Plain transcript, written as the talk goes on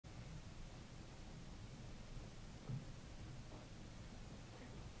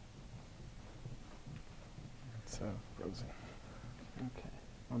frozen. Okay.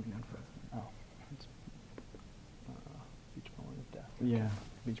 Or beyond frozen. Oh. It's beach bone of death. Yeah,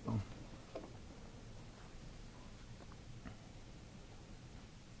 beach bone.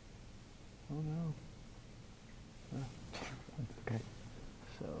 Oh no. That's okay.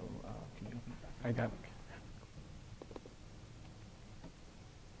 So, can you open it back? I got it.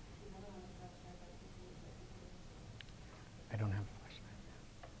 I don't have a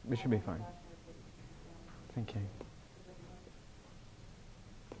flashlight. It should be fine. Thank you.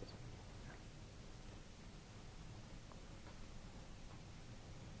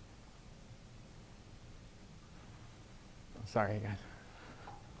 Sorry, guys.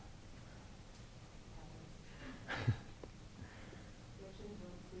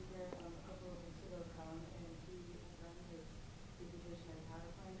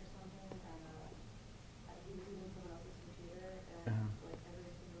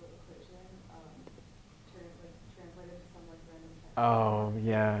 Oh,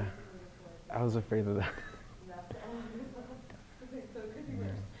 yeah. I was afraid of that. Yeah.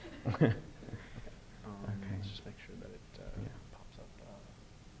 Okay. Let's just make sure that it pops up.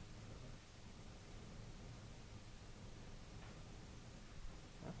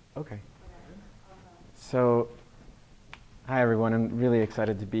 Okay. So, hi everyone. I'm really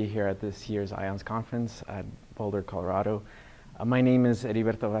excited to be here at this year's IONS conference at Boulder, Colorado. My name is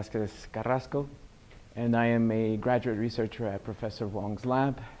Heriberto Carrasco, and I am a graduate researcher at Professor Wong's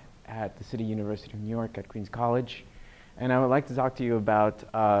lab at the City University of New York at Queens College. And I would like to talk to you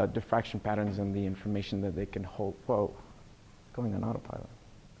about diffraction patterns and the information that they can hold. Whoa, going on autopilot.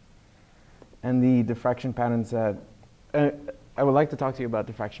 And the diffraction patterns that, I would like to talk to you about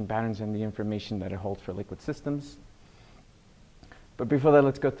diffraction patterns and the information that it holds for liquid systems. But before that,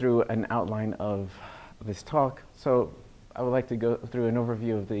 let's go through an outline of this talk. So I would like to go through an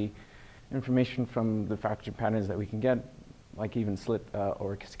overview of the information from diffraction patterns that we can get, like even slit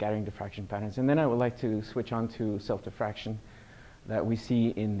or scattering diffraction patterns. And then I would like to switch on to self-diffraction that we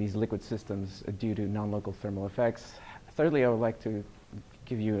see in these liquid systems due to non-local thermal effects. Thirdly, I would like to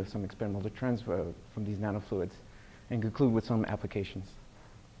give you some experimental trends from these nanofluids and conclude with some applications.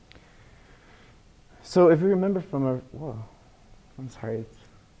 So if you remember from our,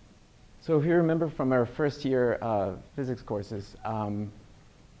 So if you remember from our first year physics courses,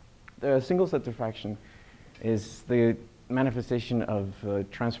 the single slit diffraction is the manifestation of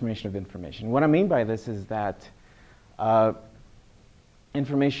transformation of information. What I mean by this is that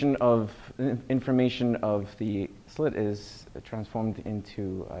information of the slit is transformed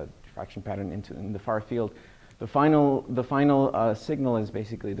into a diffraction pattern in the far field. The final signal is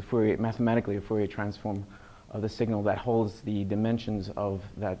basically the mathematically a Fourier transform of the signal that holds the dimensions of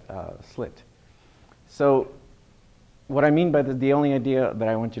that slit. So what I mean by the only idea that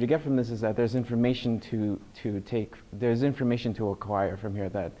I want you to get from this is that there's information there's information to acquire from here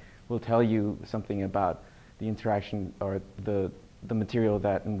that will tell you something about the interaction or the material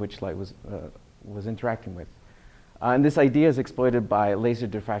that in which light was interacting with. And this idea is exploited by laser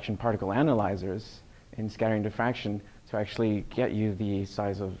diffraction particle analyzers in scattering diffraction to actually get you the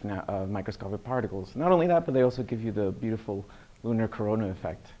size of microscopic particles. Not only that, but they also give you the beautiful lunar corona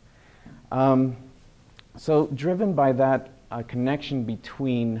effect. So driven by that connection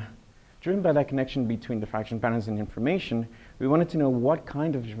between diffraction patterns and information, we wanted to know what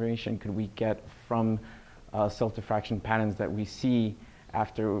kind of information could we get from self-diffraction patterns that we see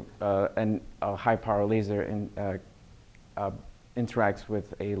after a high-power laser interacts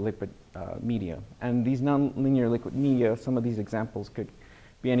with a liquid media. And these nonlinear liquid media, some of these examples could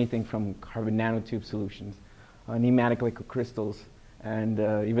be anything from carbon nanotube solutions, pneumatic liquid crystals, and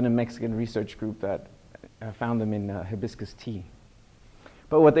even a Mexican research group that found them in hibiscus tea.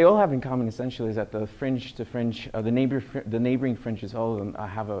 But what they all have in common essentially is that the fringe to fringe, the neighboring fringes, all of them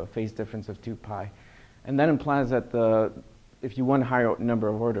have a phase difference of 2 pi. And that implies that if you want a higher number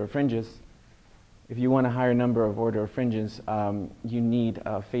of order of fringes, you need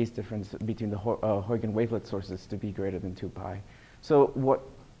a phase difference between the Huygens wavelet sources to be greater than 2 pi. So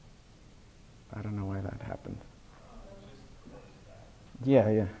I don't know why that happened.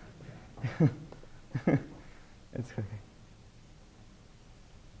 Yeah. It's okay.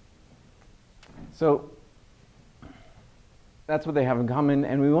 So that's what they have in common,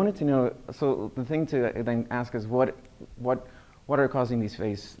 and we wanted to know. So the thing to then ask is what are causing these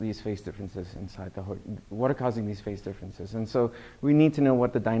phase differences inside the what are causing these phase differences? And so we need to know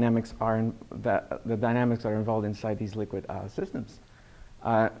what the dynamics are involved inside these liquid systems,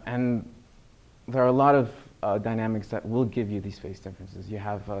 and there are a lot of dynamics that will give you these phase differences. You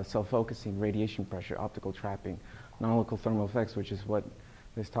have self-focusing, radiation pressure, optical trapping, non-local thermal effects, which is what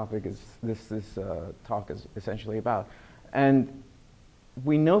talk is essentially about. And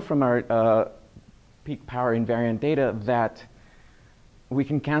we know from our peak power invariant data that we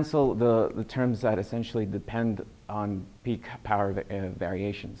can cancel the terms that essentially depend on peak power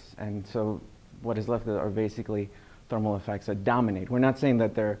variations. And so what is left are basically thermal effects that dominate. We're not saying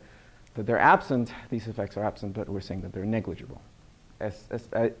that they're absent, these effects are absent, but we're saying that they're negligible,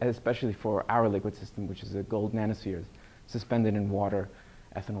 especially for our liquid system, which is a gold nanospheres suspended in water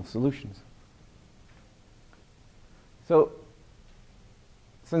ethanol solutions. So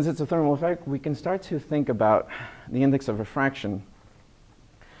since it's a thermal effect, we can start to think about the index of refraction.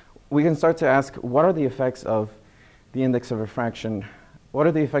 We can start to ask, what are the effects of the index of refraction? What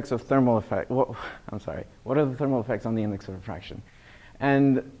are the effects of thermal effect? What are the thermal effects on the index of refraction?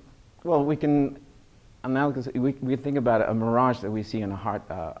 And well, we can we think about a mirage that we see on a hot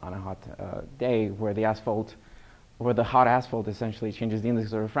day, where the asphalt, or the hot asphalt, essentially changes the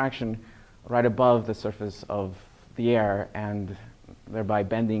index of refraction right above the surface of the air, and thereby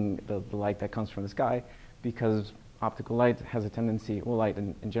bending the light that comes from the sky, because optical light has a tendency, well, light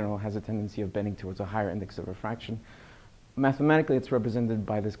in general has a tendency of bending towards a higher index of refraction. Mathematically, it's represented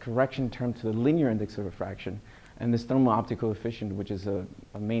by this correction term to the linear index of refraction, and this thermal optic coefficient, which is a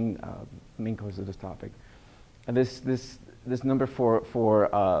main course of this topic. And this number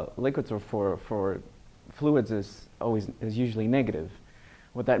for liquids or for fluids is usually negative.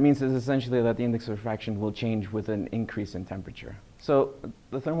 What that means is essentially that the index of refraction will change with an increase in temperature. So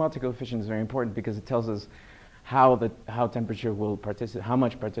the thermal optic coefficient is very important because it tells us how temperature will how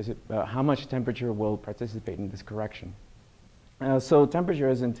much temperature will participate in this correction. So temperature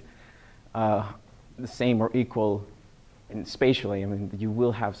isn't the same or equal spatially. I mean, you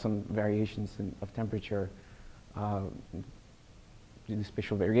will have some variations of temperature due to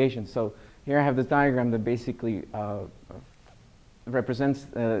spatial variations. So here I have this diagram that basically represents,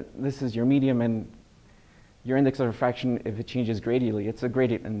 this is your medium, and your index of refraction, if it changes gradially, it's a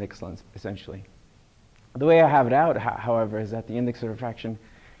gradient index lens, essentially. The way I have it out, however, is that the index of refraction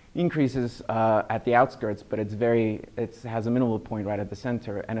increases at the outskirts, but it has a minimal point right at the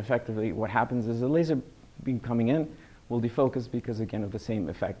center, and effectively what happens is the laser beam coming in will defocus because, again, of the same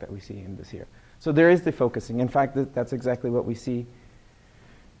effect that we see in this here. So there is defocusing. In fact, that's exactly what we see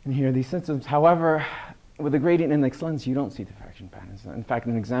in here, these systems. However, with a gradient index lens, you don't see diffraction patterns. In fact,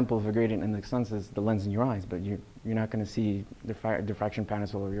 an example of a gradient index lens is the lens in your eyes, but you're not going to see diffraction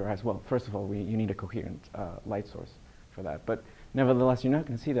patterns all over your eyes. Well, first of all, you need a coherent light source for that, but nevertheless, you're not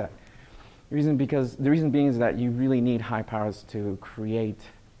going to see that. The reason being is that you really need high powers to create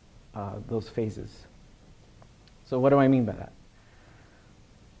those phases. So what do I mean by that?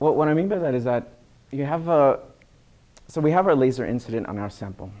 Well, what I mean by that is that you have so we have our laser incident on our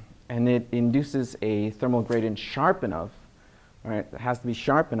sample, and it induces a thermal gradient sharp enough, right? It has to be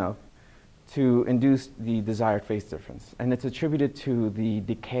sharp enough to induce the desired phase difference. And it's attributed to the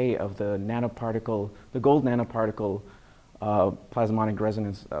decay of the nanoparticle, the gold nanoparticle plasmonic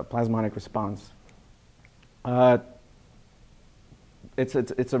resonance, plasmonic response.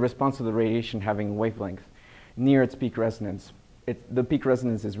 It's a response to the radiation having wavelength near its peak resonance. The peak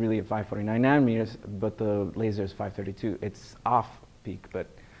resonance is really at 549 nanometers, but the laser is 532. It's off peak, but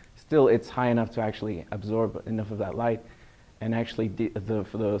still it's high enough to actually absorb enough of that light, and actually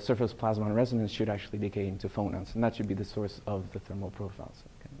the surface plasmon resonance should actually decay into phonons, and that should be the source of the thermal profiles.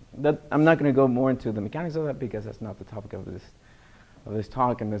 Okay. I'm not going to go more into the mechanics of that because that's not the topic of this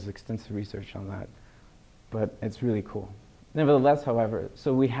talk, and there's extensive research on that, but it's really cool. Nevertheless, however,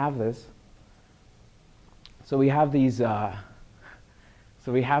 so we have this. So we have these.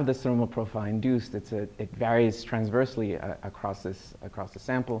 So we have this thermal profile induced. It varies transversely across the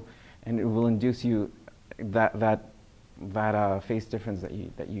sample, and it will induce you that phase difference that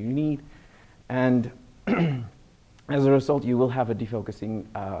you need, and as a result, you will have a defocusing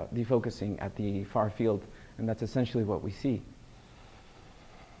at the far field, and that's essentially what we see.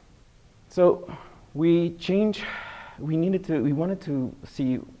 So we wanted to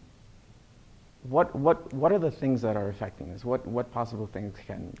see what are the things that are affecting this? What possible things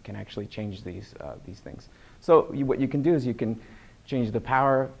can actually change these things? So what you can do is you can change the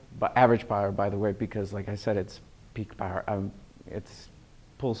power, average power, by the way, because like I said, it's peak power. It's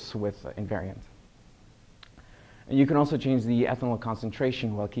pulse width invariant. And you can also change the ethanol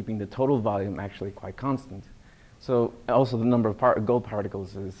concentration while keeping the total volume actually quite constant. So also the number of gold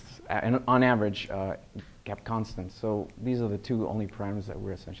particles is, on average, kept constant. So these are the two only parameters that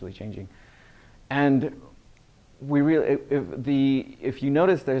we're essentially changing. And we really, if you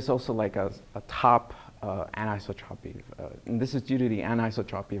notice, there's also like a top anisotropy, and this is due to the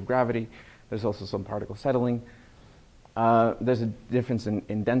anisotropy of gravity. There's also some particle settling. there's a difference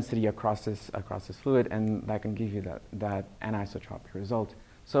in density across this fluid, and that can give you that anisotropic result.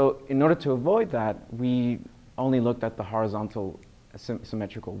 So in order to avoid that, we only looked at the horizontal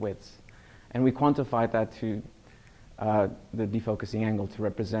symmetrical widths, and we quantified that to the defocusing angle to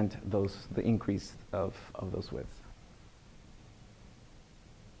represent the increase of those widths.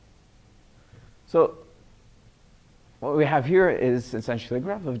 So what we have here is essentially a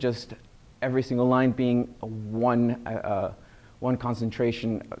graph of just every single line being one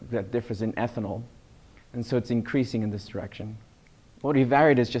concentration that differs in ethanol, and so it's increasing in this direction. What we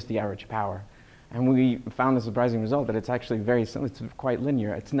varied is just the average power, and we found the surprising result that it's actually very similar. It's quite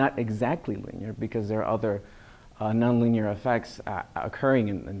linear. It's not exactly linear because there are other nonlinear effects occurring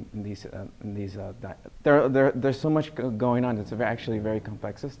in these. There's so much going on. It's actually a very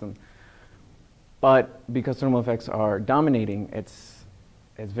complex system. But because thermal effects are dominating, it's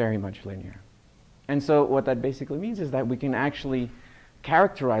very much linear. And so what that basically means is that we can actually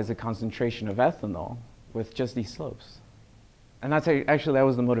characterize the concentration of ethanol with just these slopes. And that's actually, that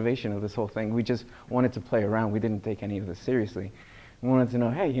was the motivation of this whole thing. We just wanted to play around. We didn't take any of this seriously. We wanted to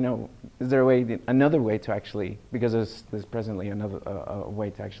know, hey, is there another way to actually, because there's presently a way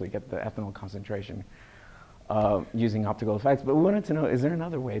to actually get the ethanol concentration using optical effects, but we wanted to know, is there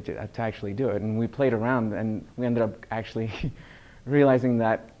another way to actually do it? And we played around, and we ended up actually realizing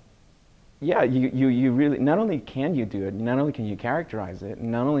that, yeah, you really, not only can you do it, not only can you characterize it,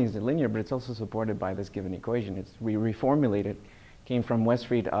 not only is it linear, but it's also supported by this given equation. We reformulated, came from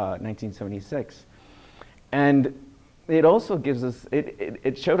Westreed 1976. And it also gives us,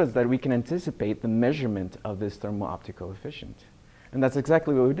 it showed us that we can anticipate the measurement of this thermal optic coefficient. And that's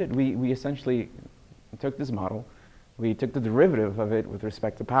exactly what we did. We essentially took this model, we took the derivative of it with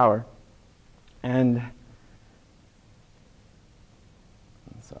respect to power, and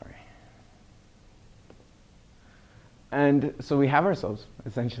and so we have ourselves,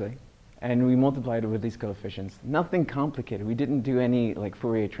 essentially, and we multiplied it with these coefficients. Nothing complicated. We didn't do any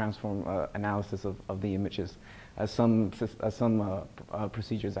Fourier transform analysis of the images, as some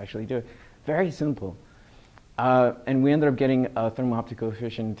procedures actually do. Very simple. And we ended up getting a thermal optic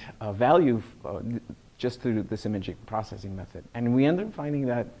coefficient value just through this imaging processing method. And we ended up finding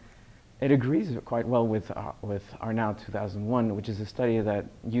that it agrees quite well with our now 2001, which is a study that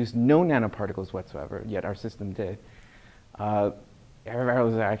used no nanoparticles whatsoever, yet our system did. Error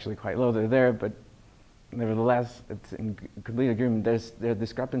values are actually quite low. They're there, but nevertheless, it's in complete agreement. There are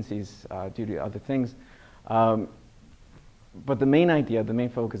discrepancies due to other things. But the main idea, the main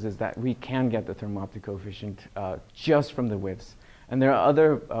focus is that we can get the thermal optic coefficient just from the widths. And there are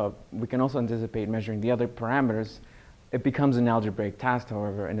other, we can also anticipate measuring the other parameters. It becomes an algebraic task,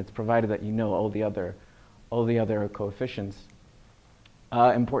 however, and it's provided that you know all the other coefficients.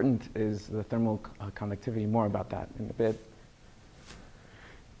 Important is the thermal conductivity. More about that in a bit.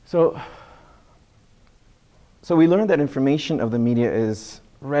 So we learned that information of the media is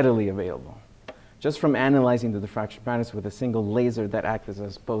readily available. Just from analyzing the diffraction patterns with a single laser that acted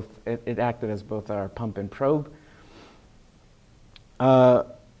as both, it acted as both our pump and probe. And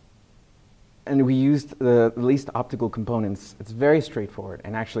we used the least optical components. It's very straightforward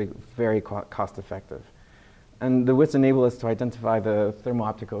and actually very cost effective. And the widths enable us to identify the thermal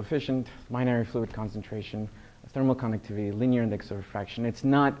optic coefficient, binary fluid concentration, thermal conductivity, linear index of refraction. It's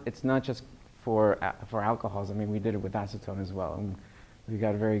not just for alcohols. I mean, we did it with acetone as well, and we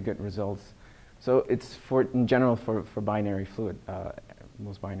got very good results. So it's in general for binary fluid,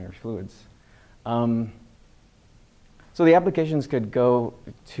 most binary fluids. So the applications could go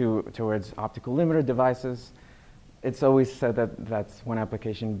towards optical limiter devices. It's always said that that's one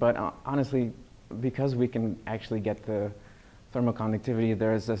application, but honestly, because we can actually get the thermal conductivity,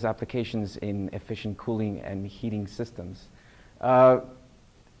 there's applications in efficient cooling and heating systems. And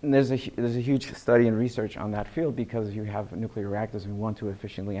there's a huge study and research on that field because you have nuclear reactors and we want to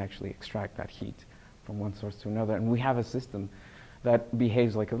efficiently actually extract that heat from one source to another. And we have a system that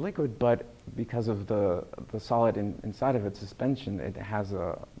behaves like a liquid, but because of the solid inside of its suspension, it has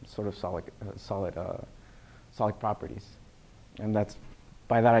a sort of solid properties. And that's,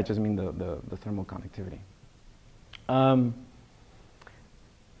 by that I just mean the thermal conductivity.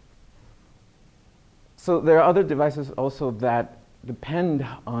 So there are other devices also that depend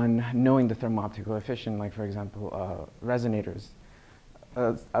on knowing the thermal optic coefficient, like for example, resonators.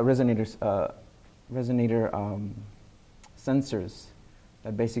 Resonator sensors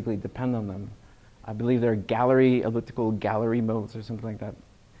that basically depend on them. I believe they're elliptical gallery modes or something like that.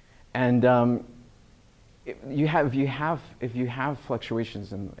 And if you have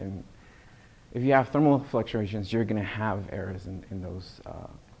fluctuations if you have thermal fluctuations, you're going to have errors in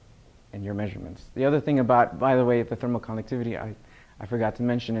in your measurements. The other thing about, by the way, the thermal conductivity I forgot to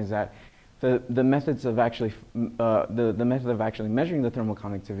mention is that the methods of actually the method of actually measuring the thermal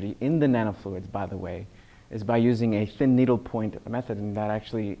conductivity in the nanofluids, by the way, is by using a thin needle point method, and that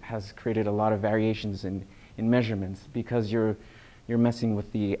actually has created a lot of variations in measurements because you're messing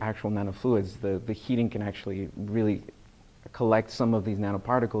with the actual nanofluids. The heating can actually really collect some of these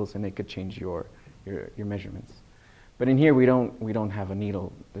nanoparticles, and it could change your measurements. But in here, we don't have a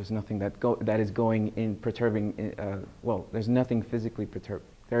needle. There's nothing that is going in perturbing. Well, there's nothing physically perturbed.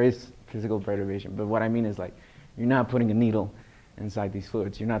 There is physical perturbation, but what I mean is, like, you're not putting a needle inside these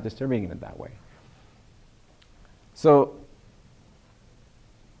fluids. You're not disturbing it that way. So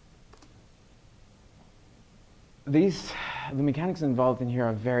the mechanics involved in here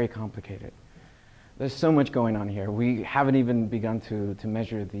are very complicated. There's so much going on here. We haven't even begun to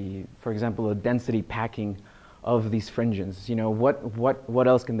measure for example, the density packing of these fringes. You know, what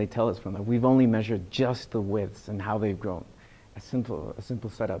else can they tell us from that? We've only measured just the widths and how they've grown. A simple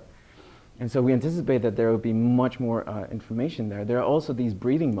setup. And so we anticipate that there will be much more information there. There are also these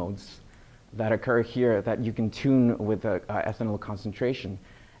breathing modes that occur here that you can tune with ethanol concentration,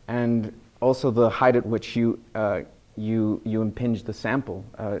 and also the height at which you impinge the sample.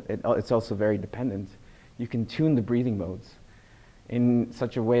 It's also very dependent. You can tune the breathing modes in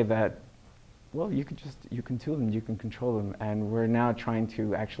such a way that, well, you can tune them, you can control them, and we're now trying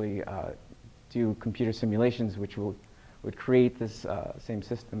to actually do computer simulations which would create this same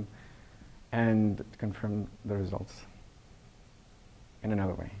system and confirm the results in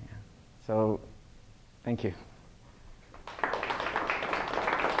another way. Yeah. So, thank you.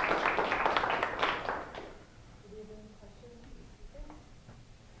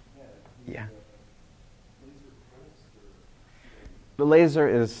 Yeah. The laser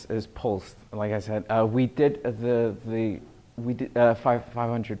is pulsed. Like I said, we did 500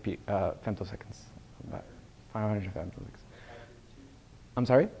 femtoseconds. About 500 femtoseconds. I'm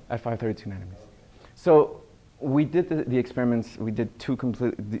sorry? At 532 nanometers. So we did the experiments. We did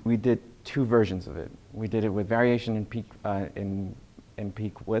two versions of it. We did it with variation in peak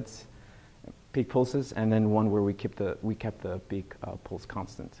peak widths, peak pulses, and then one where we kept the peak pulse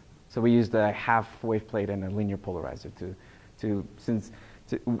constant. So we used a half wave plate and a linear polarizer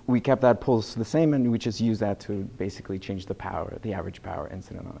we kept that pulse the same, and we just used that to basically change the power, the average power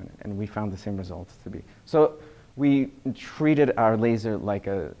incident on it, and we found the same results to be. So we treated our laser like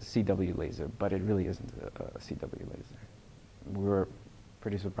a CW laser, but it really isn't a CW laser. We were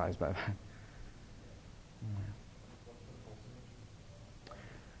pretty surprised by that.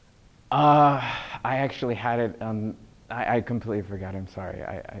 I actually had it. I completely forgot. I'm sorry.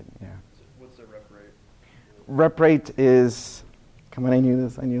 Yeah. What's the rep rate? Rep rate is. Come on, I knew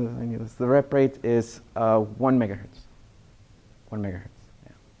this. The rep rate is 1 megahertz. 1 megahertz.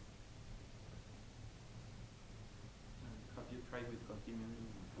 Yeah. Have you tried with continuum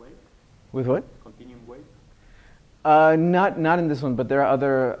wave? With what? Continuum wave? Not in this one, but there are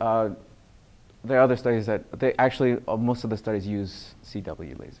other studies that most of the studies use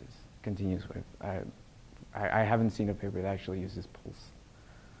CW lasers, continuous wave. I haven't seen a paper that actually uses pulse.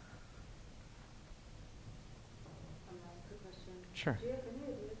 Quick question. Sure. Do you have any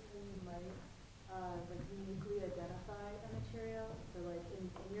ideas how you might uniquely identify a material? So in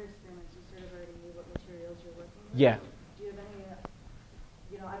your experiments, you sort of already knew what materials you're working with. Yeah. Do you have any,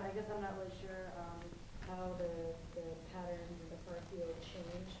 I guess I'm not really sure how the patterns in the far field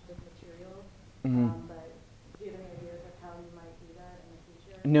change with materials, but do you have any ideas of how you might do that in the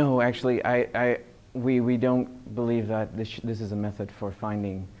future? No, actually, we don't believe that this is a method for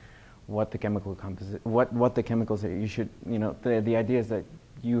finding what the chemical composite, what the chemicals that you should, the idea is that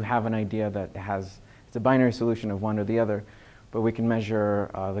you have an idea that it's a binary solution of one or the other, but we can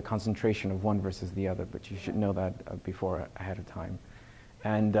measure the concentration of one versus the other, but you should know that ahead of time.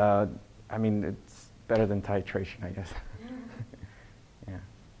 And I mean, it's better than titration, I guess. Yeah.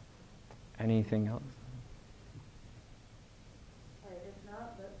 Anything else?